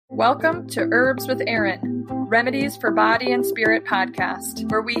Welcome to Herbs with Erin, Remedies for Body and Spirit podcast,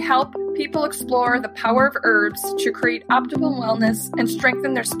 where we help people explore the power of herbs to create optimal wellness and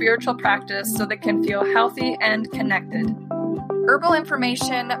strengthen their spiritual practice so they can feel healthy and connected. Herbal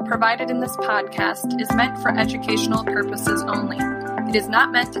information provided in this podcast is meant for educational purposes only. It is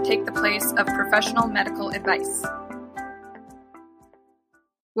not meant to take the place of professional medical advice.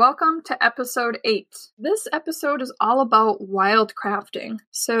 Welcome to episode 8. This episode is all about wildcrafting.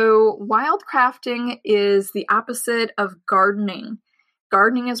 So wildcrafting is the opposite of gardening.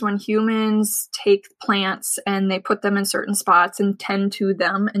 Gardening is when humans take plants and they put them in certain spots and tend to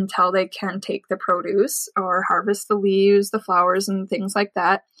them until they can take the produce or harvest the leaves, the flowers, and things like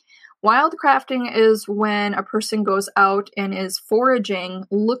that. Wildcrafting is when a person goes out and is foraging,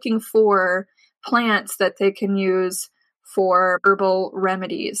 looking for plants that they can use for herbal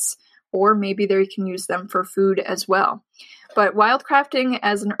remedies, or maybe they can use them for food as well. But wildcrafting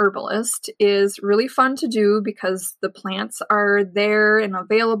as an herbalist is really fun to do because the plants are there and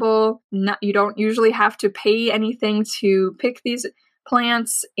available. You don't usually have to pay anything to pick these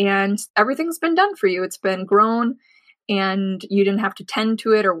plants, and everything's been done for you. It's been grown, and you didn't have to tend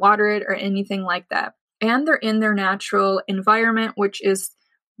to it or water it or anything like that. And they're in their natural environment, which is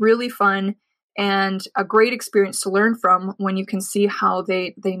really fun and a great experience to learn from when you can see how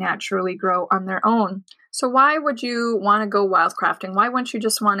they naturally grow on their own. So why would you want to go wildcrafting? Why wouldn't you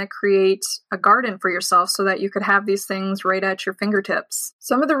just want to create a garden for yourself so that you could have these things right at your fingertips?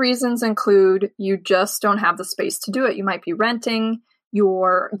 Some of the reasons include you just don't have the space to do it. You might be renting,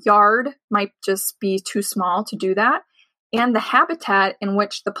 your yard might just be too small to do that, and the habitat in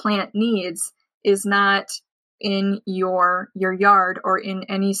which the plant needs is not in your yard or in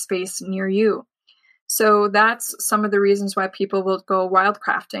any space near you. So that's some of the reasons why people will go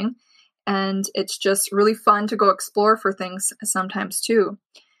wildcrafting. And it's just really fun to go explore for things sometimes too.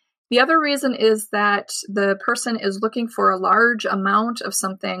 The other reason is that the person is looking for a large amount of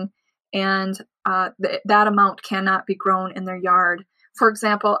something, and that amount cannot be grown in their yard. For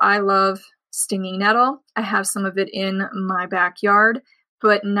example, I love stinging nettle. I have some of it in my backyard,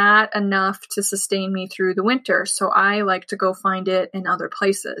 but not enough to sustain me through the winter. So I like to go find it in other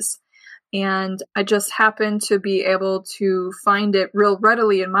places. And I just happen to be able to find it real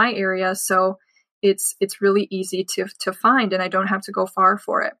readily in my area. So it's really easy to find, and I don't have to go far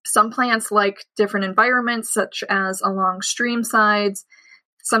for it. Some plants like different environments, such as along stream sides.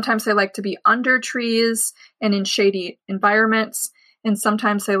 Sometimes they like to be under trees and in shady environments. And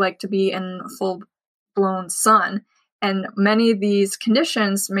sometimes they like to be in full-blown sun. And many of these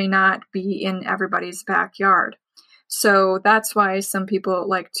conditions may not be in everybody's backyard. So that's why some people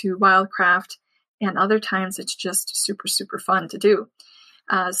like to wildcraft, and other times it's just super, super fun to do.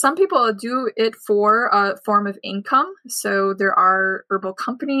 Some people do it for a form of income. So there are herbal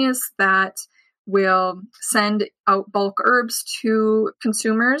companies that will send out bulk herbs to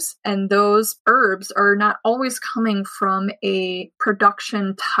consumers, and those herbs are not always coming from a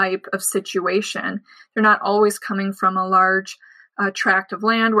production type of situation. They're not always coming from a large tract of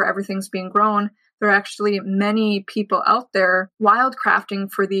land where everything's being grown. There are actually many people out there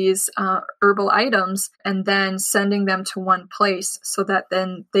wildcrafting for these herbal items and then sending them to one place so that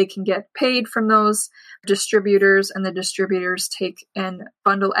then they can get paid from those distributors, and the distributors take and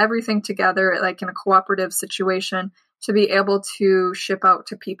bundle everything together like in a cooperative situation to be able to ship out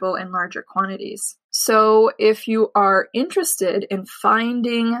to people in larger quantities. So if you are interested in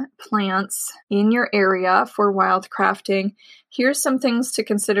finding plants in your area for wildcrafting, here's some things to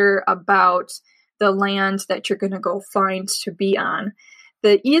consider about the land that you're going to go find to be on.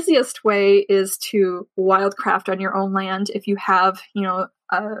 The easiest way is to wildcraft on your own land. If you have,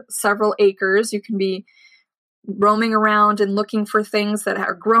 several acres, you can be roaming around and looking for things that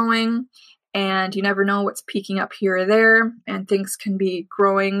are growing, and you never know what's peeking up here or there, and things can be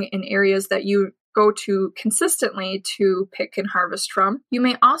growing in areas that you go to consistently to pick and harvest from. You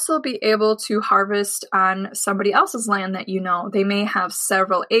may also be able to harvest on somebody else's land that you know. They may have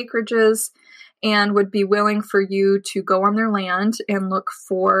several acreages and would be willing for you to go on their land and look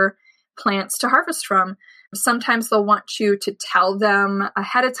for plants to harvest from. Sometimes they'll want you to tell them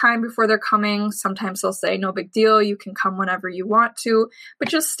ahead of time before they're coming. Sometimes they'll say, no big deal, you can come whenever you want to, but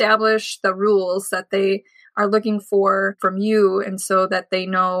just establish the rules that they are looking for from you, and so that they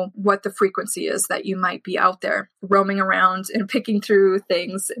know what the frequency is that you might be out there roaming around and picking through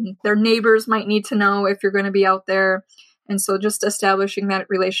things. And their neighbors might need to know if you're going to be out there. And so just establishing that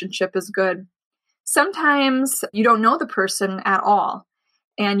relationship is good. Sometimes you don't know the person at all,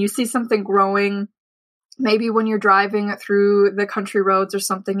 and you see something growing, maybe when you're driving through the country roads or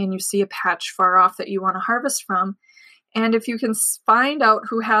something, and you see a patch far off that you want to harvest from, And if you can find out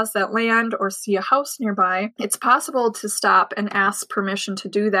who has that land or see a house nearby, it's possible to stop and ask permission to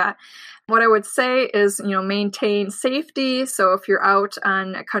do that. What I would say is, maintain safety. So if you're out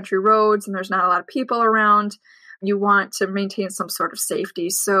on country roads and there's not a lot of people around, you want to maintain some sort of safety.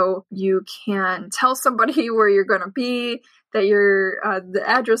 So you can tell somebody where you're going to be, that you're the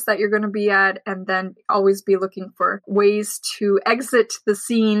address that you're going to be at, and then always be looking for ways to exit the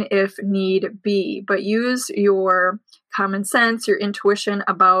scene if need be. But use your common sense, your intuition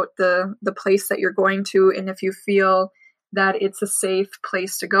about the place that you're going to, and if you feel that it's a safe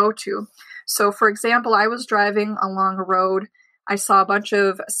place to go to. So for example, I was driving along a road. I saw a bunch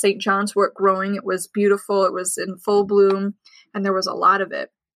of St. John's wort growing. It was beautiful. It was in full bloom, and there was a lot of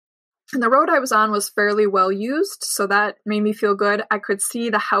it. And the road I was on was fairly well used, so that made me feel good. I could see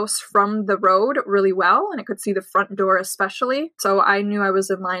the house from the road really well, and I could see the front door especially. So I knew I was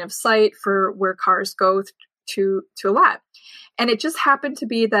in line of sight for where cars go to a lot. And it just happened to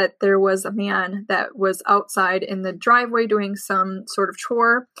be that there was a man that was outside in the driveway doing some sort of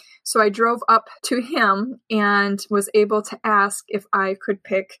chore. So I drove up to him and was able to ask if I could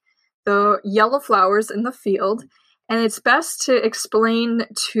pick the yellow flowers in the field. And it's best to explain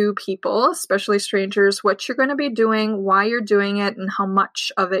to people, especially strangers, what you're going to be doing, why you're doing it, and how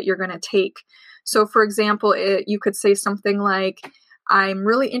much of it you're going to take. So for example, you could say something like, I'm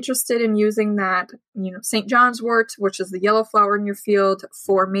really interested in using that, St. John's wort, which is the yellow flower in your field,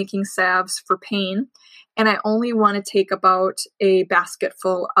 for making salves for pain. And I only want to take about a basket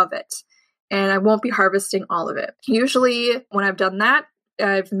full of it. And I won't be harvesting all of it. Usually when I've done that,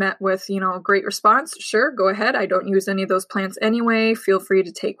 I've met with, a great response. Sure, go ahead. I don't use any of those plants anyway. Feel free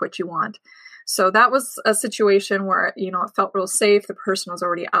to take what you want. So that was a situation where, it felt real safe. The person was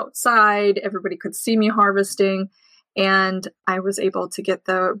already outside. Everybody could see me harvesting. And I was able to get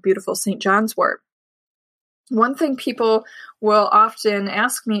the beautiful St. John's wort. One thing people will often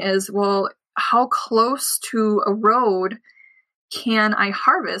ask me is, well, how close to a road can I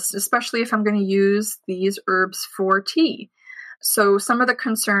harvest, especially if I'm going to use these herbs for tea? So some of the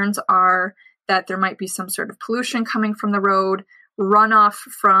concerns are that there might be some sort of pollution coming from the road, runoff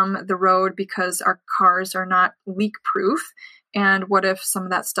from the road because our cars are not leak-proof. And what if some of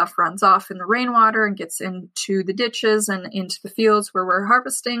that stuff runs off in the rainwater and gets into the ditches and into the fields where we're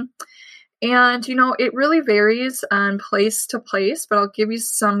harvesting? And, it really varies on place to place, but I'll give you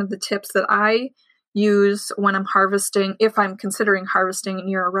some of the tips that I use when I'm harvesting, if I'm considering harvesting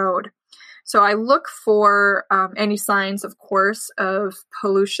near a road. So I look for any signs, of course, of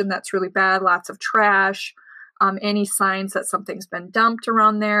pollution that's really bad, lots of trash, any signs that something's been dumped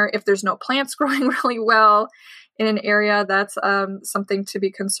around there. If there's no plants growing really well in an area, that's something to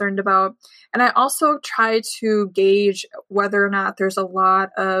be concerned about. And I also try to gauge whether or not there's a lot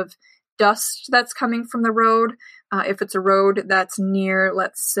of dust that's coming from the road. If it's a road that's near,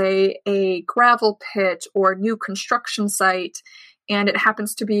 let's say, a gravel pit or new construction site, and it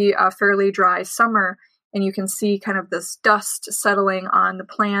happens to be a fairly dry summer, and you can see kind of this dust settling on the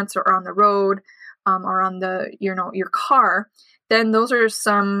plants or on the road or on the, your car, then those are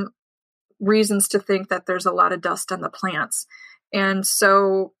some reasons to think that there's a lot of dust on the plants. And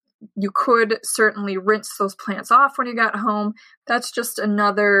so you could certainly rinse those plants off when you got home. That's just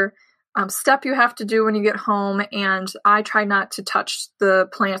another step you have to do when you get home. And I try not to touch the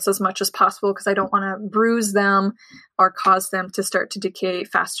plants as much as possible because I don't want to bruise them or cause them to start to decay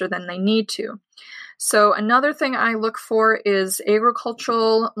faster than they need to. So another thing I look for is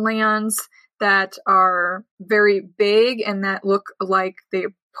agricultural lands that are very big and that look like they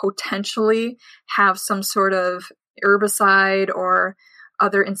potentially have some sort of herbicide or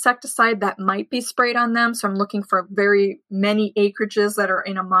other insecticide that might be sprayed on them. So I'm looking for very many acreages that are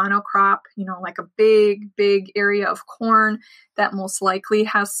in a monocrop, like a big area of corn that most likely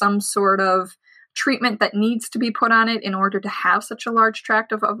has some sort of treatment that needs to be put on it in order to have such a large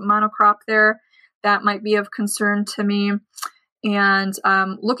tract of monocrop there. That might be of concern to me. And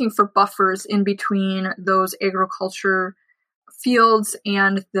looking for buffers in between those agriculture fields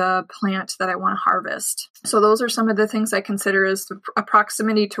and the plant that I want to harvest. So those are some of the things I consider as a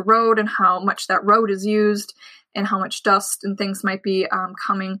proximity to road and how much that road is used and how much dust and things might be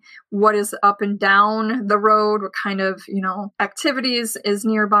coming. What is up and down the road? What kind of, activities is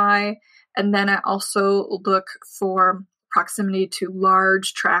nearby? And then I also look for proximity to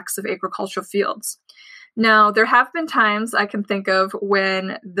large tracts of agricultural fields. Now, there have been times I can think of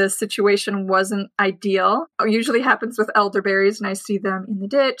when the situation wasn't ideal. It usually happens with elderberries, and I see them in the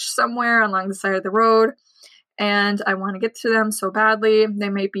ditch somewhere along the side of the road, and I want to get to them so badly. They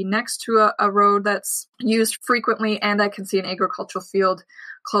may be next to a road that's used frequently, and I can see an agricultural field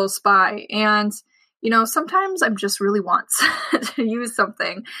close by. And sometimes I just really want to use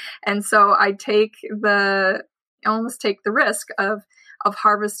something. And so I almost take the risk of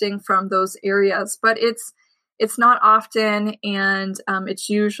harvesting from those areas. But it's not often, and it's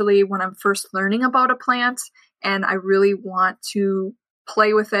usually when I'm first learning about a plant and I really want to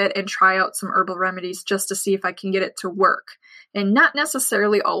play with it and try out some herbal remedies just to see if I can get it to work. And not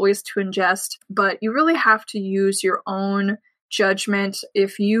necessarily always to ingest, but you really have to use your own judgment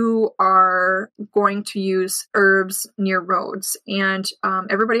if you are going to use herbs near roads. And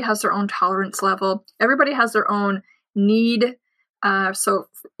everybody has their own tolerance level. Everybody has their own need. So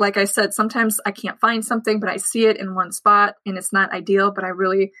like I said, sometimes I can't find something, but I see it in one spot and it's not ideal, but I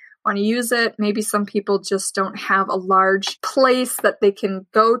really want to use it. Maybe some people just don't have a large place that they can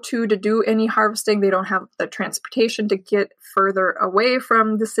go to do any harvesting. They don't have the transportation to get further away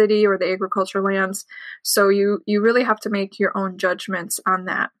from the city or the agriculture lands. So you really have to make your own judgments on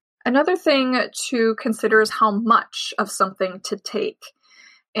that. Another thing to consider is how much of something to take.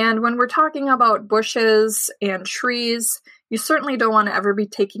 And when we're talking about bushes and trees, you certainly don't want to ever be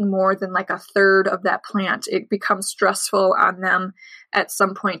taking more than like a third of that plant. It becomes stressful on them at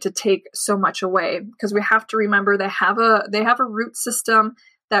some point to take so much away, because we have to remember they have a root system.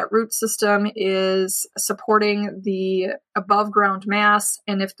 That root system is supporting the above ground mass.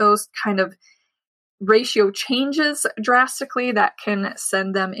 And if those kind of ratio changes drastically, that can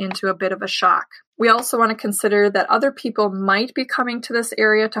send them into a bit of a shock. We also want to consider that other people might be coming to this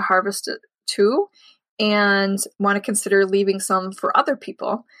area to harvest it too, and want to consider leaving some for other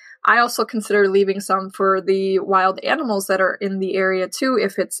people. I also consider leaving some for the wild animals that are in the area too,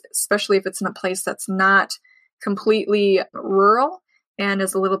 especially if it's in a place that's not completely rural and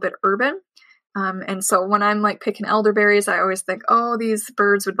is a little bit urban. And so when I'm like picking elderberries, I always think, oh, these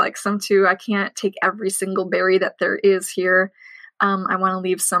birds would like some too. I can't take every single berry that there is here. I want to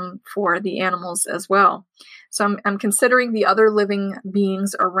leave some for the animals as well. So I'm considering the other living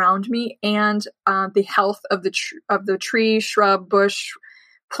beings around me and the health of the tree, shrub, bush,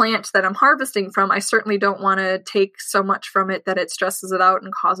 plant that I'm harvesting from. I certainly don't want to take so much from it that it stresses it out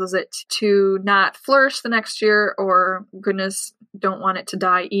and causes it to not flourish the next year, or goodness, don't want it to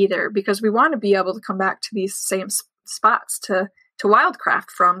die either, because we want to be able to come back to these same spots to wildcraft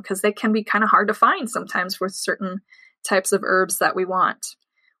from, because they can be kind of hard to find sometimes with certain types of herbs that we want.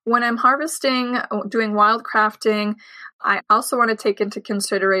 When I'm harvesting, doing wildcrafting, I also want to take into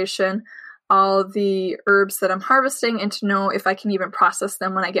consideration all the herbs that I'm harvesting and to know if I can even process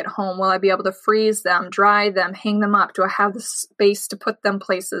them when I get home. Will I be able to freeze them, dry them, hang them up? Do I have the space to put them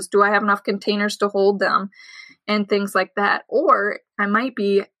places? Do I have enough containers to hold them? And things like that. Or I might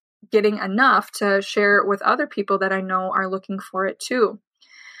be getting enough to share it with other people that I know are looking for it too.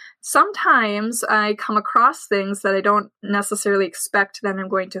 Sometimes I come across things that I don't necessarily expect that I'm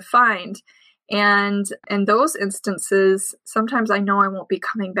going to find. And in those instances, sometimes I know I won't be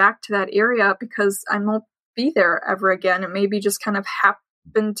coming back to that area because I won't be there ever again. It maybe just kind of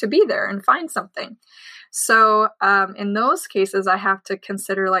happen to be there and find something. So in those cases, I have to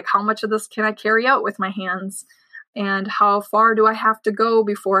consider like how much of this can I carry out with my hands, and how far do I have to go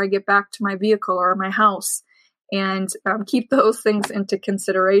before I get back to my vehicle or my house, and keep those things into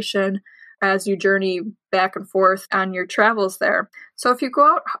consideration as you journey back and forth on your travels there. So if you go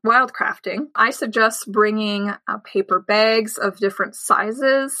out wildcrafting, I suggest bringing paper bags of different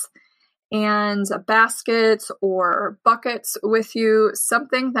sizes and baskets or buckets with you,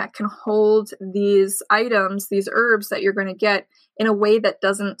 something that can hold these items, these herbs that you're going to get, in a way that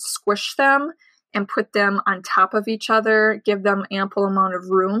doesn't squish them and put them on top of each other, give them ample amount of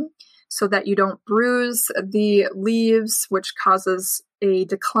room so that you don't bruise the leaves, which causes a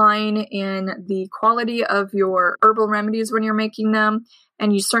decline in the quality of your herbal remedies when you're making them.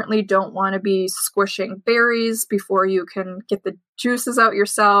 And you certainly don't want to be squishing berries before you can get the juices out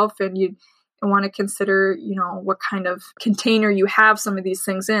yourself. And you want to consider, what kind of container you have some of these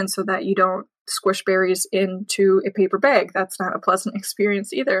things in so that you don't squish berries into a paper bag. That's not a pleasant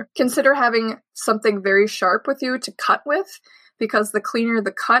experience either. Consider having something very sharp with you to cut with, because the cleaner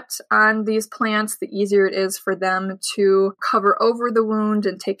the cut on these plants, the easier it is for them to cover over the wound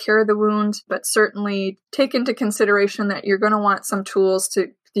and take care of the wound. But certainly take into consideration that you're going to want some tools to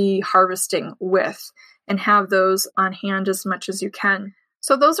be harvesting with, and have those on hand as much as you can.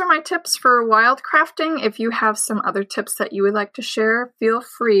 So those are my tips for wildcrafting. If you have some other tips that you would like to share, feel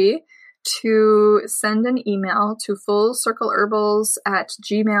free to send an email to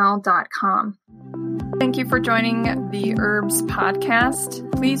fullcircleherbals@gmail.com. Thank you for joining the Herbs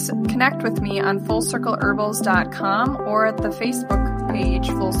Podcast. Please connect with me on fullcircleherbals.com or at the Facebook page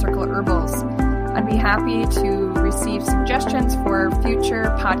Full Circle Herbals. I'd be happy to receive suggestions for future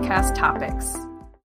podcast topics.